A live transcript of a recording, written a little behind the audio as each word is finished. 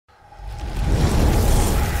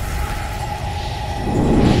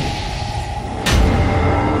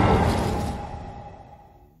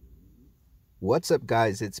What's up,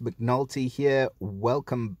 guys? It's McNulty here.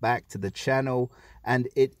 Welcome back to the channel, and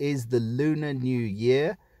it is the Lunar New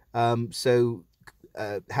Year.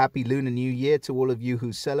 Happy Lunar New Year to all of you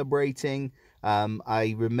who's celebrating.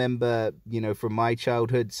 I remember, from my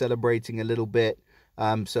childhood celebrating a little bit.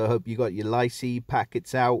 So I hope you got your Lycee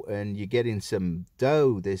packets out and you're getting some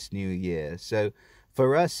dough this new year. So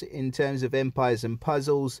for us, in terms of Empires and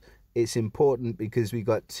Puzzles, it's important because we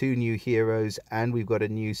got two new heroes and we've got a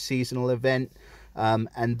new seasonal event.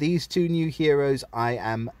 And these two new heroes I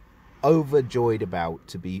am overjoyed about,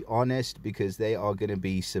 to be honest, because they are going to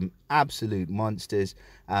be some absolute monsters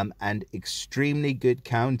and extremely good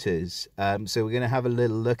counters. So we're going to have a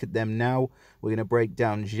little look at them now. We're going to break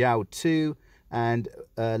down Xiaotu and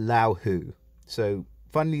Laohu. So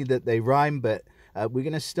funny that they rhyme, but we're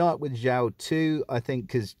going to start with Xiaotu, I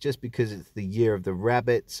think, because it's the year of the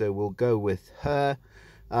rabbit, so we'll go with her.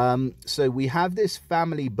 So we have this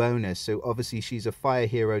family bonus. So obviously she's a fire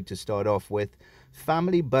hero to start off with.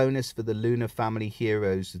 Family bonus for the Lunar family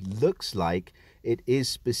heroes looks like it is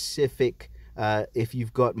specific if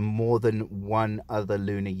you've got more than one other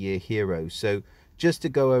Lunar Year hero. So just to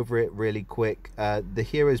go over it really quick, the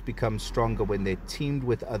heroes become stronger when they're teamed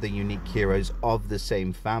with other unique heroes of the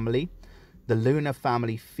same family. The Lunar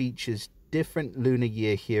family features different Lunar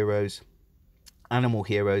Year heroes, animal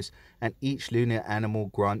heroes, and each lunar animal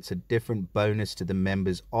grants a different bonus to the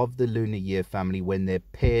members of the Lunar Year family when they're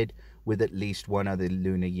paired with at least one other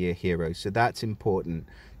Lunar Year hero. So that's important.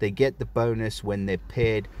 They get the bonus when they're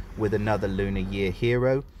paired with another Lunar Year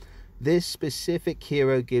hero. This specific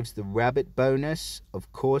hero gives the rabbit bonus.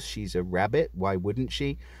 Of course, she's a rabbit. Why wouldn't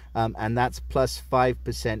she? And that's plus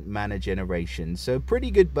 5% mana generation. So pretty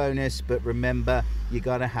good bonus, but remember, you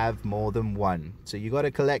got to have more than one. So you got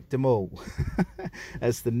to collect them all.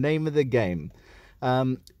 That's the name of the game.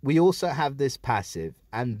 We also have this passive,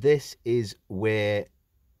 and this is where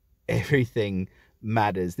everything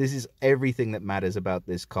matters. This is everything that matters about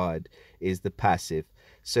this card, is the passive.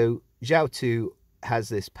 So Xiaotu has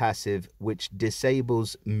this passive which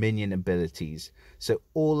disables minion abilities. So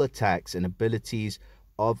all attacks and abilities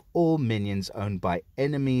of all minions owned by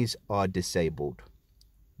enemies are disabled.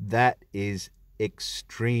 That is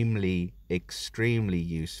extremely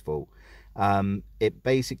useful. It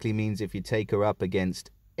basically means if you take her up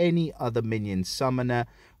against any other minion summoner,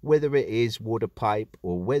 whether it is Waterpipe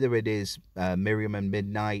or whether it is Miriam and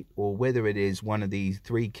Midnight, or whether it is one of the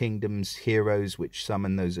Three Kingdoms heroes which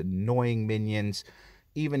summon those annoying minions,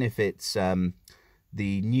 even if it's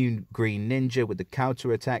the new green ninja with the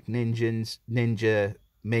counterattack ninja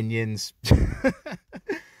minions,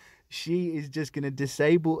 she is just going to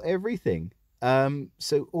disable everything.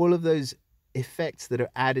 So all of those effects that are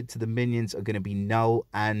added to the minions are going to be null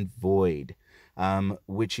and void.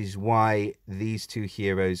 Which is why these two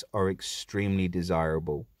heroes are extremely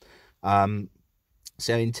desirable.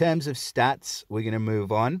 So in terms of stats, we're going to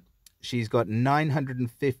move on. She's got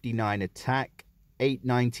 959 attack,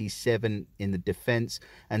 897 in the defense,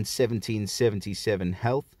 and 1777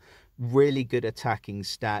 health. Really good attacking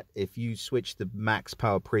stat. If you switch the max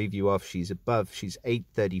power preview off, she's above. She's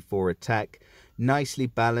 834 attack, nicely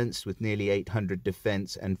balanced with nearly 800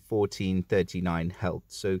 defense and 1439 health.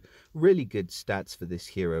 So really good stats for this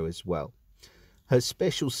hero as well. Her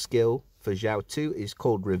special skill for Xiaotu is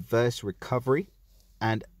called Reverse Recovery,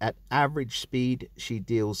 and at average speed she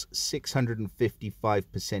deals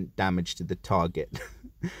 655% damage to the target.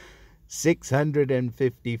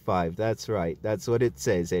 655, that's right, that's what it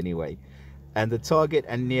says anyway. And the target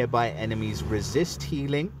and nearby enemies resist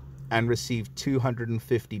healing and receive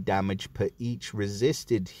 250 damage per each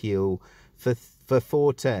resisted heal for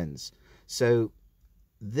 4 turns. So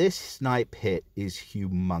this snipe hit is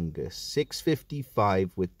humongous.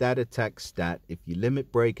 655 with that attack stat. If you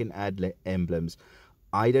limit break and add emblems,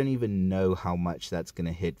 I don't even know how much that's going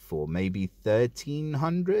to hit for. Maybe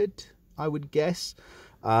 1300, I would guess.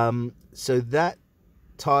 So that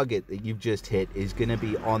target that you've just hit is going to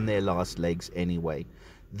be on their last legs anyway.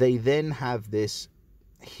 They then have this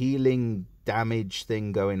healing damage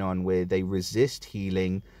thing going on where they resist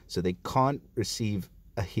healing, so they can't receive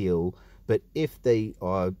a heal, but if they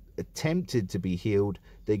are attempted to be healed,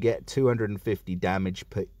 they get 250 damage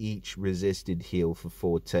per each resisted heal for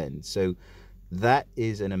 4 turns. So that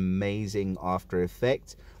is an amazing after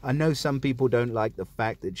effect. I know some people don't like the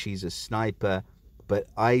fact that she's a sniper, but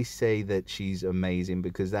I say that she's amazing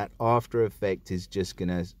because that after effect is just going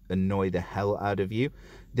to annoy the hell out of you.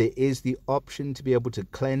 There is the option to be able to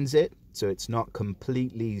cleanse it, so it's not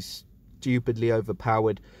completely stupidly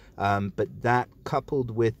overpowered. But that,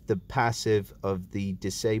 coupled with the passive of the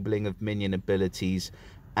disabling of minion abilities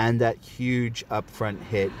and that huge upfront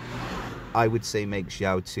hit, I would say make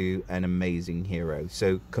Xiaotu an amazing hero.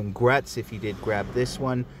 So congrats if you did grab this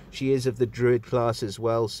one. She is of the druid class as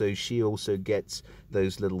well, so she also gets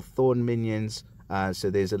those little thorn minions. So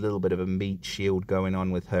there's a little bit of a meat shield going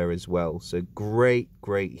on with her as well. So great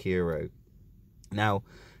hero. Now,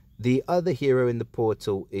 the other hero in the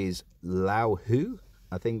portal is Laohu.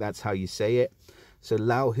 I think that's how you say it. So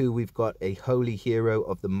Laohu, we've got a holy hero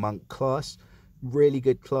of the monk class. Really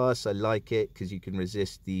good class. I like it because you can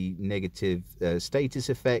resist the negative status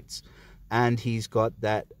effects. And he's got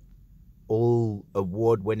that all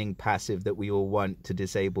award-winning passive that we all want to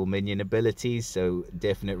disable minion abilities. So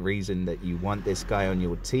definite reason that you want this guy on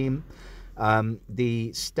your team.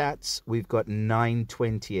 The stats, we've got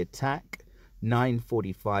 920 attack,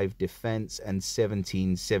 945 defense, and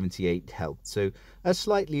 1778 health. So a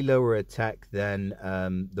slightly lower attack than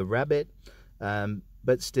the rabbit,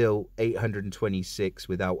 but still 826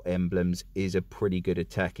 without emblems is a pretty good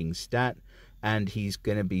attacking stat. And he's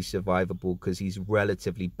going to be survivable because he's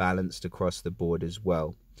relatively balanced across the board as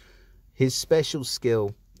well. His special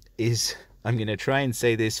skill is, I'm going to try and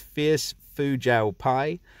say this, Fierce Fujao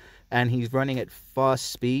Pai. And he's running at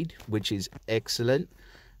fast speed, which is excellent.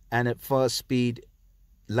 And at fast speed,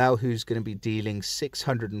 Laohu's going to be dealing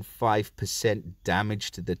 605%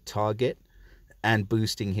 damage to the target and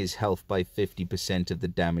boosting his health by 50% of the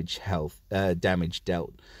damage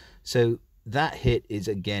dealt. So that hit is,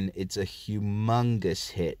 again, it's a humongous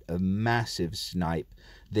hit, a massive snipe.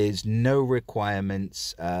 There's no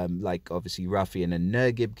requirements, like obviously Ruffian and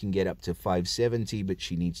Nergib can get up to 570, but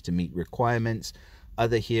she needs to meet requirements.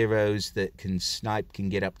 Other heroes that can snipe can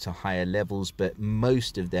get up to higher levels, but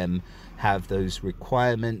most of them have those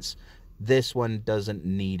requirements. This one doesn't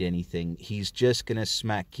need anything. He's just going to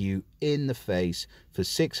smack you in the face for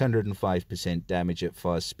 605% damage at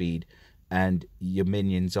fast speed, and your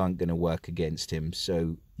minions aren't going to work against him.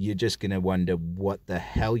 So you're just going to wonder what the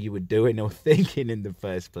hell you were doing or thinking in the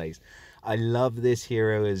first place. I love this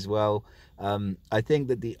hero as well. I think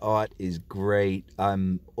that the art is great.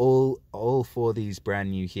 I'm all for these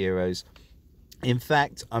brand new heroes. In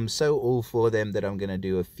fact, I'm so all for them that I'm going to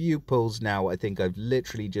do a few pulls now. I think I've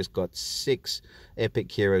literally just got 6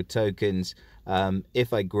 epic hero tokens.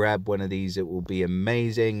 If I grab one of these, it will be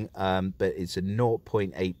amazing, but it's a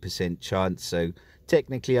 0.8% chance. So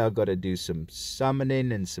technically, I've got to do some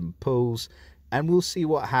summoning and some pulls, and we'll see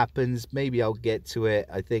what happens. Maybe I'll get to it.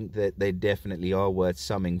 I think that they definitely are worth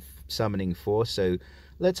summoning for. So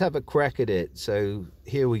let's have a crack at it. So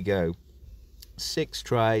here we go. 6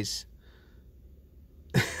 tries.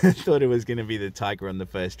 I thought it was going to be the tiger on the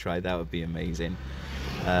first try. That would be amazing.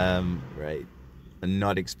 Right. I'm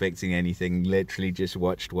not expecting anything. Literally just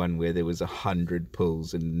watched one where there was 100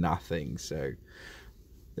 pulls and nothing. So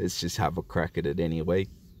let's just have a crack at it anyway.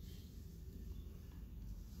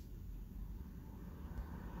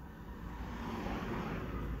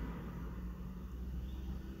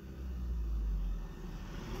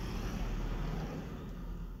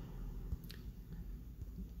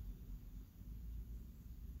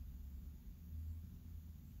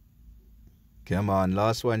 Come on,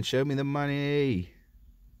 last one. Show me the money.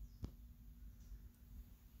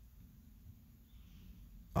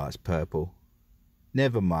 Oh, it's purple.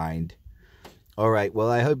 Never mind. Alright, well,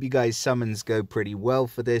 I hope you guys' summons go pretty well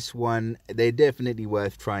for this one. They're definitely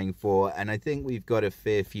worth trying for, and I think we've got a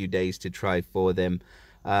fair few days to try for them.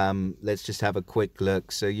 Let's just have a quick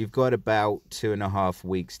look. So you've got about 2.5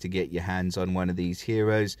 weeks to get your hands on one of these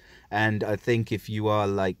heroes, and I think if you are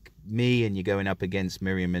like me and you're going up against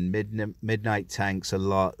Miriam and Midnight tanks a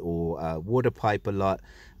lot, or Water Pipe a lot,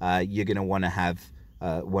 you're going to want to have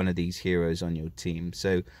one of these heroes on your team.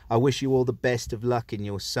 So I wish you all the best of luck in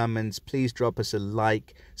your summons. Please drop us a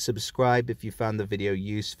like, subscribe if you found the video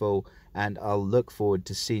useful, and I'll look forward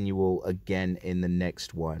to seeing you all again in the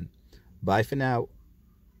next one. Bye for now.